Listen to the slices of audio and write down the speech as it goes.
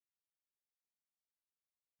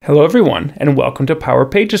Hello everyone, and welcome to Power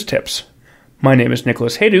Pages Tips. My name is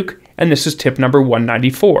Nicholas Hayduk, and this is tip number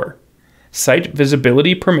 194, Site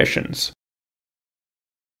Visibility Permissions.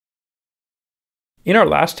 In our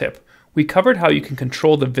last tip, we covered how you can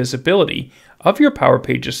control the visibility of your Power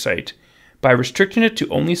Pages site by restricting it to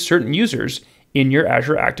only certain users in your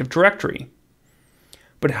Azure Active Directory.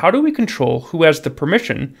 But how do we control who has the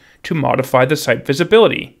permission to modify the site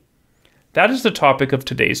visibility? That is the topic of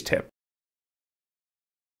today's tip.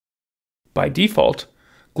 By default,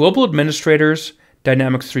 global administrators,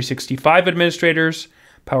 Dynamics 365 administrators,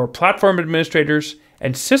 Power Platform administrators,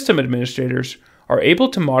 and system administrators are able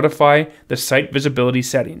to modify the site visibility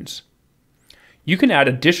settings. You can add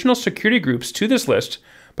additional security groups to this list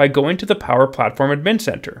by going to the Power Platform Admin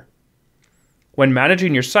Center. When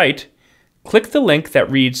managing your site, click the link that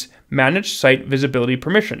reads Manage Site Visibility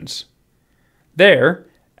Permissions. There,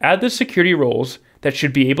 add the security roles that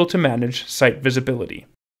should be able to manage site visibility.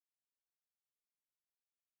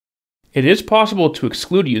 It is possible to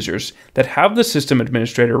exclude users that have the system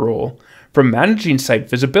administrator role from managing site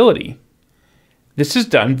visibility. This is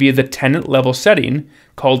done via the tenant level setting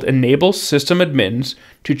called Enable System Admins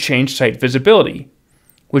to change site visibility,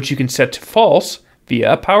 which you can set to false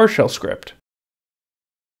via a PowerShell script.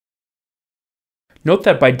 Note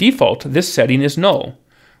that by default, this setting is null,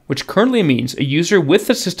 which currently means a user with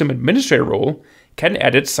the system administrator role can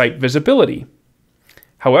edit site visibility.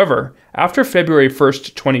 However, after February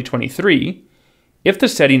 1st, 2023, if the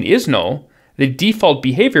setting is null, the default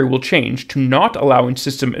behavior will change to not allowing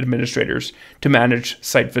system administrators to manage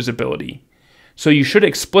site visibility. So you should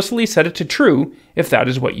explicitly set it to true if that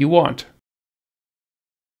is what you want.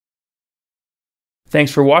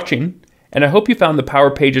 Thanks for watching, and I hope you found the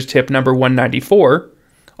Power Pages tip number 194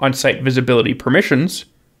 on site visibility permissions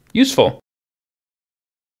useful.